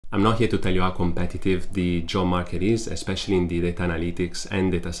I'm not here to tell you how competitive the job market is, especially in the data analytics and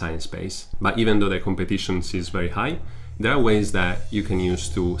data science space. But even though the competition is very high, there are ways that you can use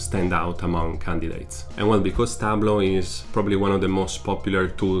to stand out among candidates. And well, because Tableau is probably one of the most popular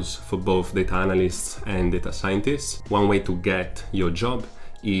tools for both data analysts and data scientists, one way to get your job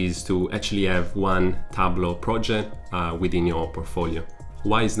is to actually have one Tableau project within your portfolio.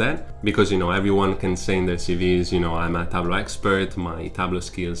 Why is that? Because, everyone can say in their CVs, I'm a Tableau expert, my Tableau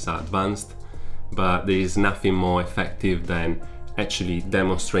skills are advanced, but there is nothing more effective than actually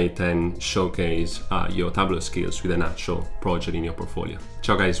demonstrate and showcase your Tableau skills with an actual project in your portfolio.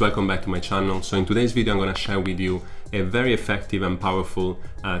 Ciao guys, welcome back to my channel. So in today's video, I'm going to share with you a very effective and powerful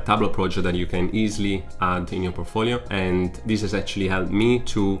Tableau project that you can easily add in your portfolio. And this has actually helped me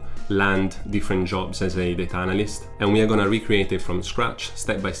to land different jobs as a data analyst. And we are going to recreate it from scratch,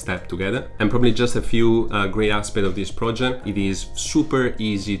 step by step together. And probably just a few great aspects of this project. It is super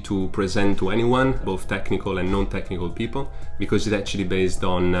easy to present to anyone, both technical and non-technical people, because it's actually based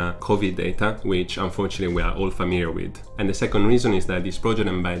on COVID data, which unfortunately we are all familiar with. And the second reason is that this project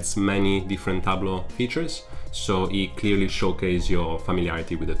embeds many different Tableau features, so it clearly showcases your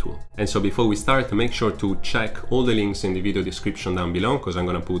familiarity with the tool. And so before we start, make sure to check all the links in the video description down below, because I'm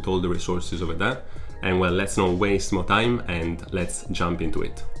going to put all the resources over there. And well, let's not waste more time and let's jump into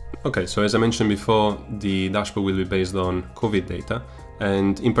it. Okay, so as I mentioned before, the dashboard will be based on COVID data.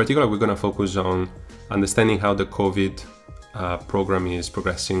 And in particular, we're going to focus on understanding how the COVID program is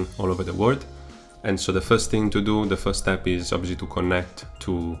progressing all over the world. And so the first thing to do, the first step is obviously to connect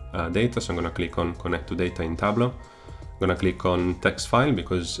to data. So I'm going to click on connect to data in Tableau. I'm going to click on text file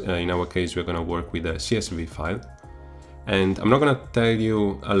because in our case, we're going to work with a CSV file. And I'm not going to tell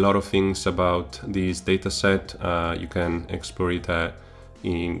you a lot of things about this data set. You can explore it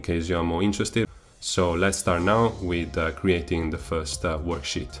in case you are more interested. So let's start now with creating the first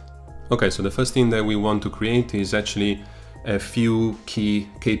worksheet. Okay, so the first thing that we want to create is actually a few key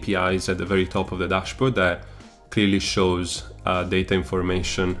KPIs at the very top of the dashboard that clearly shows data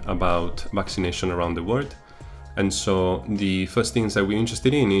information about vaccination around the world. And so the first things that we're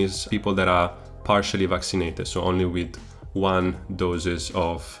interested in is people that are partially vaccinated, so only with 1 doses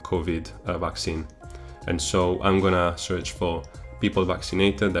of COVID vaccine. And so I'm gonna search for people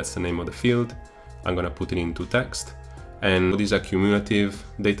vaccinated, that's the name of the field. I'm gonna put it into text. And these are cumulative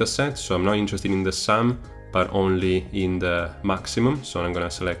data sets, so I'm not interested in the sum, but only in the maximum. So I'm going to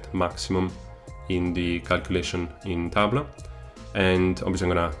select maximum in the calculation in Tableau. And obviously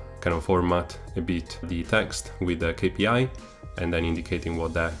I'm going to kind of format a bit the text with the KPI and then indicating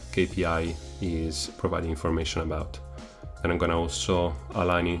what that KPI is providing information about. And I'm going to also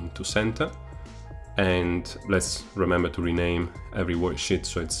align it into center. And let's remember to rename every worksheet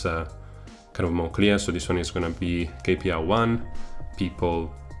so it's kind of more clear. So this one is going to be KPI 1,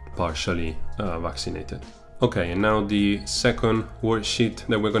 people partially vaccinated. Okay, and now the second worksheet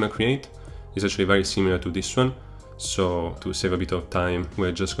that we're going to create is actually very similar to this one. So to save a bit of time,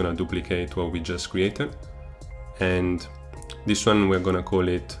 we're just going to duplicate what we just created. And this one, we're going to call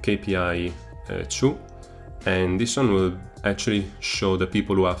it KPI 2. And this one will actually show the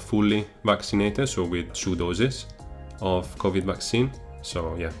people who are fully vaccinated, so with 2 doses of COVID vaccine.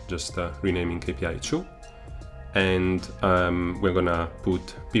 So yeah, just renaming KPI 2. And we're going to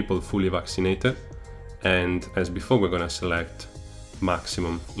put people fully vaccinated. And as before, we're going to select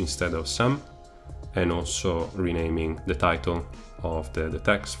maximum instead of sum, and also renaming the title of the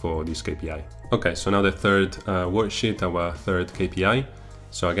text for this KPI. Okay, so now the third worksheet, our third KPI.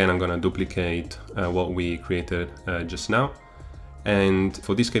 So again, I'm going to duplicate what we created just now. And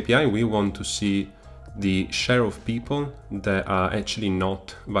for this KPI, we want to see the share of people that are actually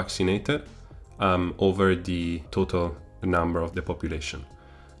not vaccinated over the total number of the population.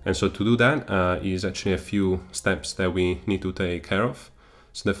 And so to do that is actually a few steps that we need to take care of.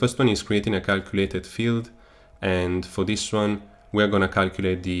 So the first one is creating a calculated field. And for this one, we're going to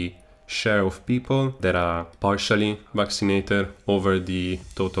calculate the share of people that are partially vaccinated over the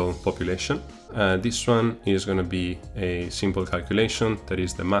total population. This one is going to be a simple calculation, that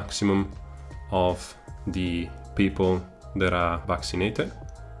is the maximum of the people that are vaccinated,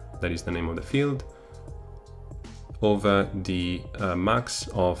 that is the name of the field, over the max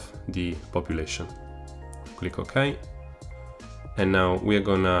of the population. Click OK. And now we're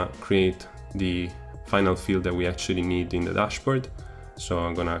gonna create the final field that we actually need in the dashboard. So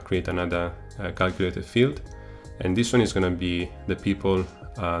I'm gonna create another calculated field. And this one is gonna be the people,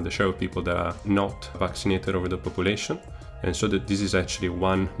 the share of people that are not vaccinated over the population. And so that this is actually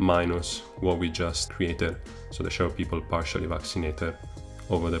 1 minus what we just created. So the share of people partially vaccinated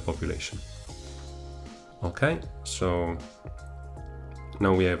over the population. Okay, so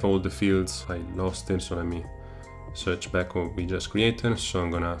now we have all the fields. I lost it, so let me search back what we just created. So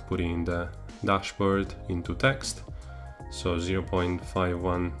I'm gonna put in the dashboard into text. So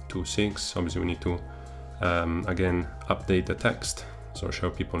 0.5126, obviously we need to again update the text, so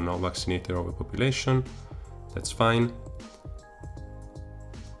show people not vaccinated overpopulation. That's fine.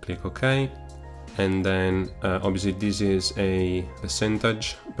 Click OK. And then obviously this is a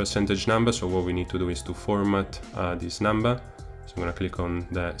percentage number, so what we need to do is to format this number. So I'm gonna click on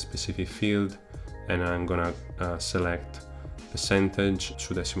the specific field and I'm gonna select percentage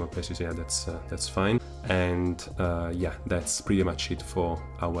to decimal places. Yeah, that's fine. And yeah, that's pretty much it for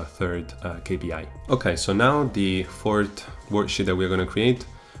our third KPI. Okay, so now the fourth worksheet that we're going to create,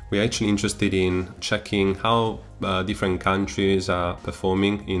 we're actually interested in checking how different countries are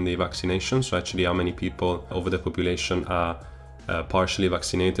performing in the vaccination. So actually how many people over the population are partially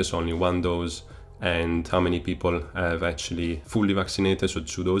vaccinated, so only one dose, and how many people have actually fully vaccinated, so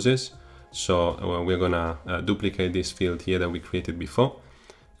 2 doses. So we're gonna duplicate this field here that we created before,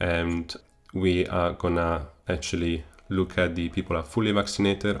 and we are gonna actually look at the people are fully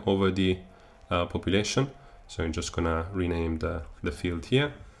vaccinated over the population. So I'm just gonna rename the field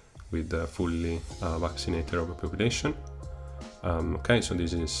here with the fully vaccinated over population. Okay, so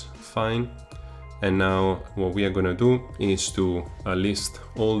this is fine. And now what we are gonna do is to list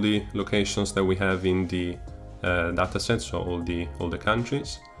all the locations that we have in the dataset, so all the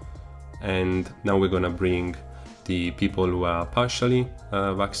countries. And now we're gonna bring the people who are partially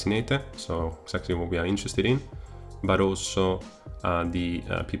vaccinated, so exactly what we are interested in, but also the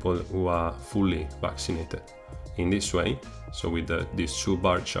people who are fully vaccinated in this way, so with these 2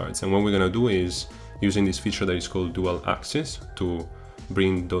 bar charts. And what we're gonna do is using this feature that is called dual axis to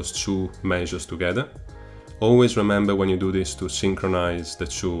bring those 2 measures together. Always remember when you do this to synchronize the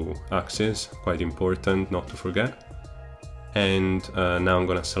 2 axes, quite important not to forget. And now I'm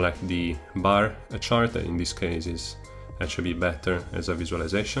gonna select the bar chart, that in this case is actually better as a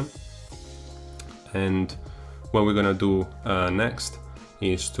visualization. And what we're gonna do next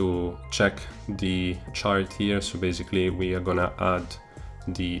is to check the chart here. So basically we are gonna add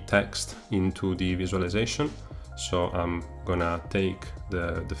the text into the visualization. So I'm gonna take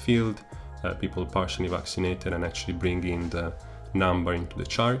the field people partially vaccinated and actually bring in the number into the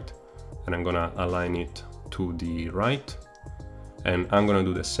chart, and I'm gonna align it to the right. And I'm gonna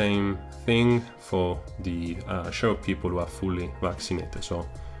do the same thing for the share of people who are fully vaccinated. So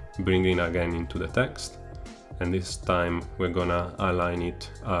bringing again into the text, and this time we're gonna align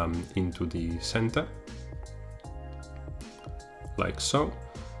it into the center, like so.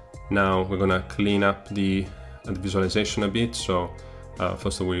 Now we're gonna clean up the visualization a bit. So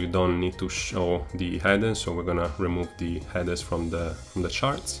first of all, we don't need to show the headers, so we're gonna remove the headers from the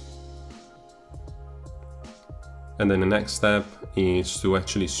charts. And then the next step is to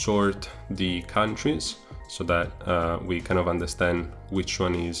actually sort the countries so that we kind of understand which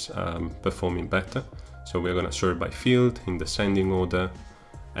one is performing better. So we're going to sort by field in descending order,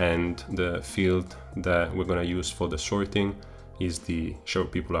 and the field that we're going to use for the sorting is the share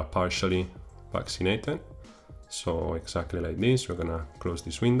of people are partially vaccinated. So exactly like this, we're going to close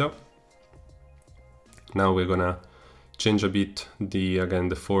this window. Now we're going to change a bit again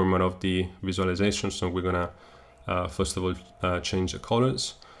the format of the visualization. So we're going to first of all change the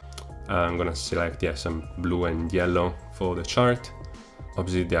colors. I'm gonna select some blue and yellow for the chart.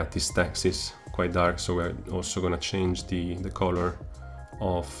 Obviously this text is quite dark, so we're also gonna change the color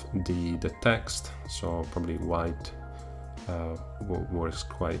of the text. So probably white works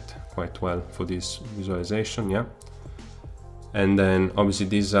quite well for this visualization. Yeah. And then obviously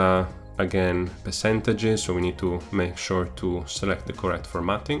these are again percentages, so we need to make sure to select the correct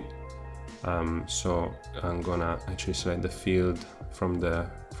formatting. So I'm gonna actually select the field from the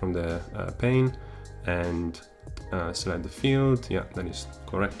pane and select the field. Yeah, that is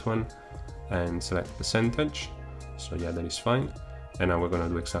the correct one, and select percentage. So yeah, that is fine. And now we're gonna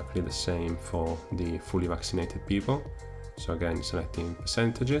do exactly the same for the fully vaccinated people. So again, selecting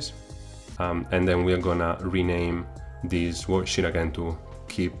percentages, and then we're gonna rename this worksheet again to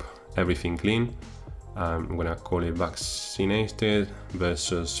keep everything clean. I'm gonna call it vaccinated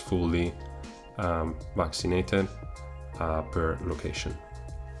versus fully vaccinated per location,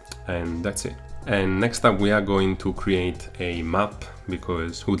 and that's it. And next up we are going to create a map,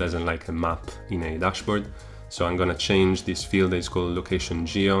 because who doesn't like a map in a dashboard? So I'm gonna change this field that is called location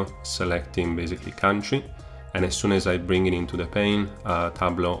geo, selecting basically country, and as soon as I bring it into the pane,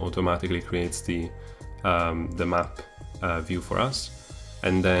 Tableau automatically creates the map view for us.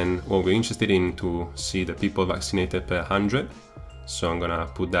 And then what we're interested in to see the people vaccinated per 100. So I'm gonna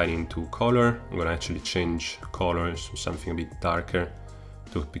put that into color. I'm gonna actually change colors to something a bit darker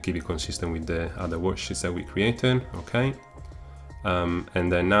to keep it consistent with the other worksheets that we created. Okay.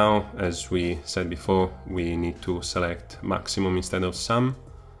 And then now, as we said before, we need to select maximum instead of sum.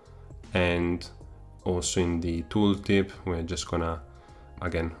 And also in the tooltip, we're just gonna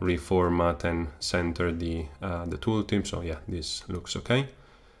again reformat and center the tooltip. So yeah, this looks okay.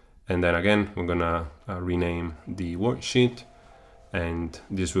 And then again, we're gonna rename the worksheet, and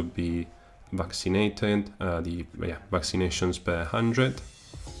this would be vaccinated, vaccinations per 100,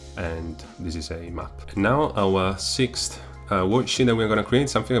 and this is a map. And now our sixth worksheet that we're going to create,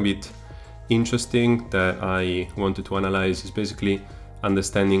 something a bit interesting that I wanted to analyze, is basically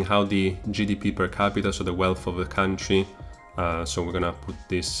understanding how the GDP per capita, so the wealth of the country, so we're going to put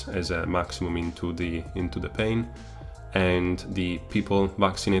this as a maximum into the pane, and the people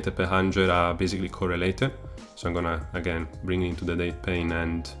vaccinated per 100 are basically correlated. So I'm going to again bring it into the date pane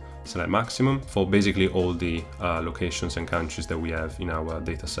and select maximum for basically all the locations and countries that we have in our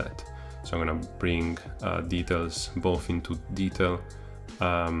data set. So I'm going to bring details both into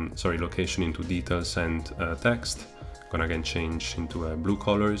location into details and text. I'm going to again change into blue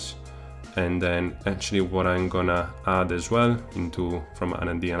colors. And then actually what I'm going to add as well from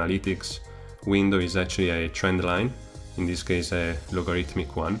the analytics window is actually a trend line, in this case a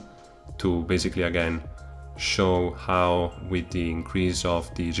logarithmic one, to basically again show how with the increase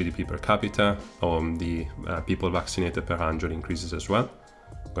of the GDP per capita, the people vaccinated per 100 increases as well.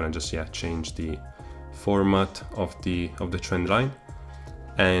 I'm gonna just change the format of the trend line,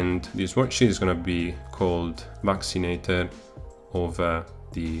 and this worksheet is gonna be called vaccinated over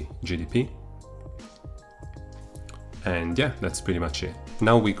the GDP. And yeah, that's pretty much it.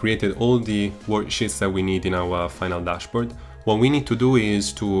 Now we created all the worksheets that we need in our final dashboard. What we need to do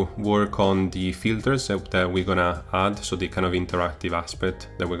is to work on the filters that we're gonna add, so the kind of interactive aspect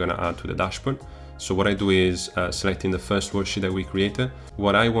that we're gonna add to the dashboard. So what I do is selecting the first worksheet that we created.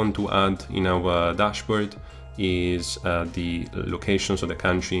 What I want to add in our dashboard is the location, so the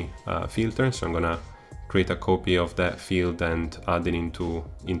country filter. So I'm gonna create a copy of that field and add it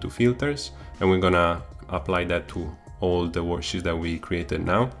into filters. And we're gonna apply that to all the worksheets that we created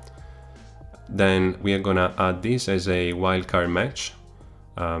now. Then we are gonna add this as a wildcard match.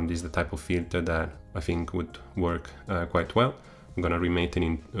 This is the type of filter that I think would work quite well. I'm gonna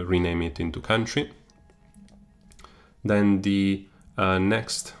rename it into country. Then the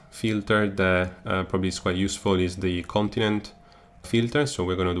next filter that probably is quite useful is the continent filter. So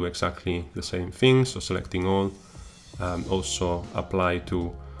we're gonna do exactly the same thing. So selecting all, also apply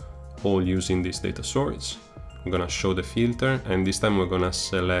to all using this data source. I'm gonna show the filter, and this time we're gonna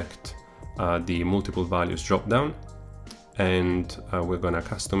select the multiple values drop down, and we're gonna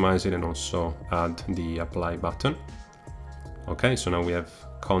customize it and also add the apply button. Okay, so now we have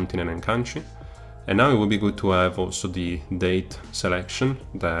continent and country, and now it would be good to have also the date selection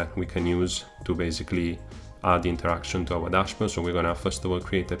that we can use to basically add the interaction to our dashboard. So we're gonna first of all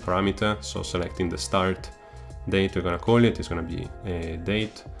create a parameter. So selecting the start date, we're gonna call it's gonna be a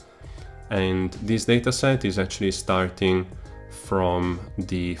date, and this data set is actually starting from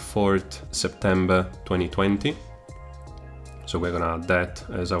the 4th September 2020. So we're gonna add that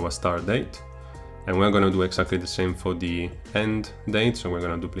as our start date, and we're gonna do exactly the same for the end date. So we're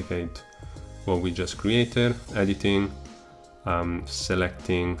gonna duplicate what we just created, editing,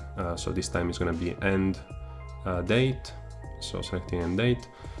 selecting, so this time it's gonna be end date, so selecting end date,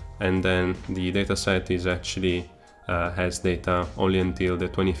 and then the data set is actually has data only until the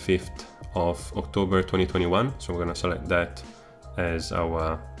 25th of October 2021. So we're gonna select that as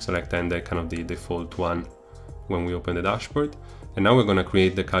our select end date, kind of the default one when we open the dashboard. And now we're gonna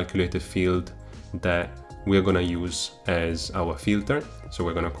create the calculated field that we're gonna use as our filter. So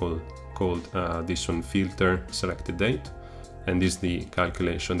we're gonna call this one filter selected date, and this is the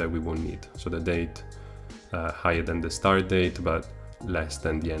calculation that we will need. So the date higher than the start date but less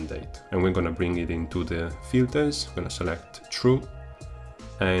than the end date, and we're gonna bring it into the filters. We're gonna select true,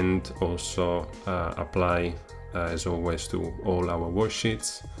 and also apply as always to all our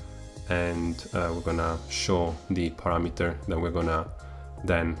worksheets, and we're gonna show the parameter that we're gonna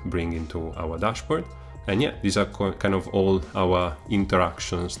then bring into our dashboard. And yeah, these are kind of all our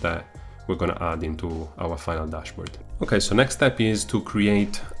interactions that we're gonna add into our final dashboard. Okay, so next step is to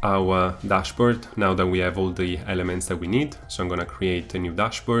create our dashboard now that we have all the elements that we need. So I'm gonna create a new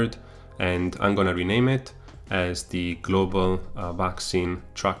dashboard, and I'm gonna rename it as the Global Vaccine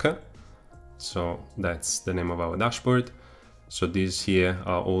Tracker. So that's the name of our dashboard. So these here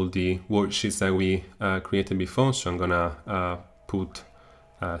are all the worksheets that we created before. So I'm gonna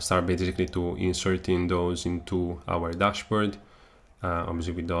start basically to inserting those into our dashboard.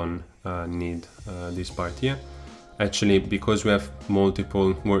 Obviously we don't need this part here. Actually, because we have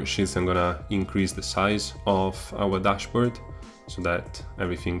multiple worksheets, I'm gonna increase the size of our dashboard so that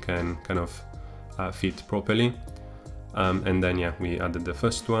everything can kind of fit properly. And then yeah, we added the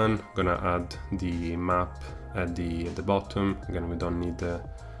first one. Gonna add the map at the bottom. Again, we don't need the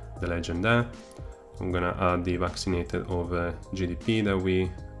legend there. I'm gonna add the vaccinated over GDP that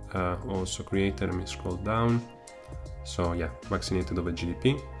we also created. Let me scroll down. So yeah, vaccinated over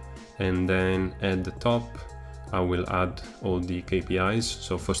GDP. And then at the top, I will add all the KPIs.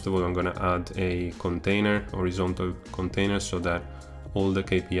 So first of all, I'm gonna add a container, horizontal container, so that all the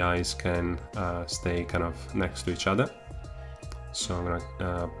KPIs can stay kind of next to each other. So I'm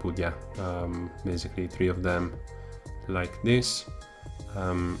gonna put, yeah, basically 3 of them like this.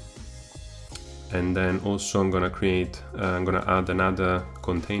 And then also I'm gonna add another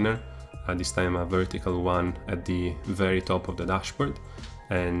container, this time a vertical one at the very top of the dashboard.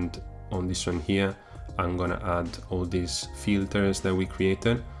 And on this one here, I'm gonna add all these filters that we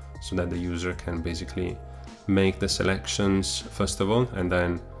created so that the user can basically make the selections first of all, and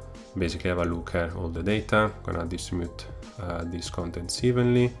then basically have a look at all the data. I'm gonna distribute these contents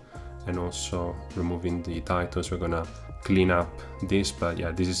evenly, and also removing the titles. We're gonna clean up this, but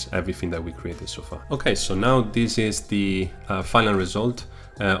yeah, this is everything that we created so far. Okay, so now this is the final result.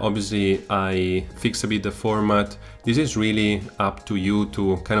 Obviously I fixed a bit the format. This is really up to you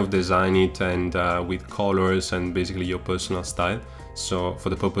to kind of design it, and with colors and basically your personal style. So for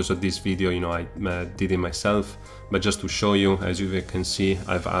the purpose of this video, you know, I did it myself, but just to show you, as you can see,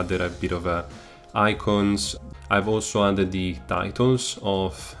 I've added a bit of icons. I've also added the titles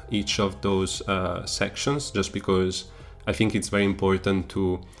of each of those sections, just because I think it's very important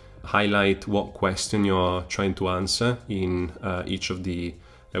to highlight what question you're trying to answer in each of the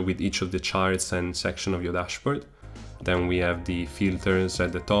with each of the charts and section of your dashboard. Then we have the filters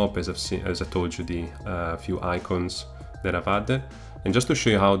at the top, as I told you, the few icons that I've added. And just to show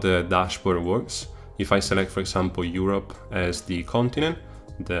you how the dashboard works, if I select, for example, Europe as the continent,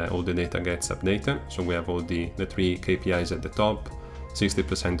 all the data gets updated. So we have all the 3 KPIs at the top.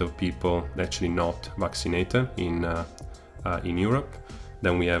 60% of people actually not vaccinated in Europe.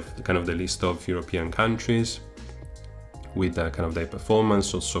 Then we have kind of the list of European countries with kind of their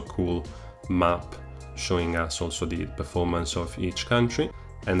performance, also cool map showing us also the performance of each country.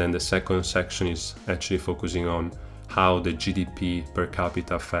 And then the second section is actually focusing on how the GDP per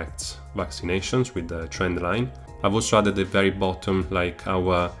capita affects vaccinations with the trend line. I've also added at the very bottom like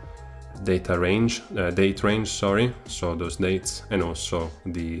our date range, sorry, so those dates, and also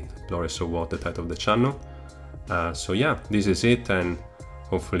the Lawrence Award, the title of the channel. So yeah, this is it, and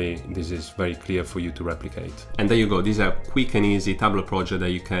hopefully this is very clear for you to replicate. And there you go, this is a quick and easy Tableau project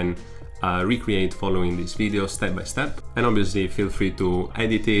that you can recreate following this video step by step. And obviously feel free to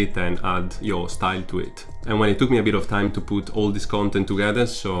edit it and add your style to it. And when it took me a bit of time to put all this content together,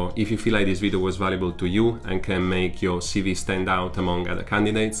 so if you feel like this video was valuable to you and can make your CV stand out among other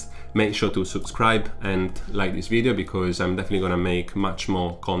candidates, make sure to subscribe and like this video, because I'm definitely gonna make much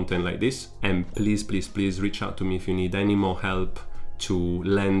more content like this. And please, please, please reach out to me if you need any more help to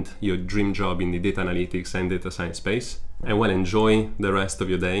land your dream job in the data analytics and data science space. And well, enjoy the rest of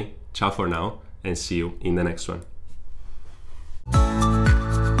your day. Ciao for now, and see you in the next one.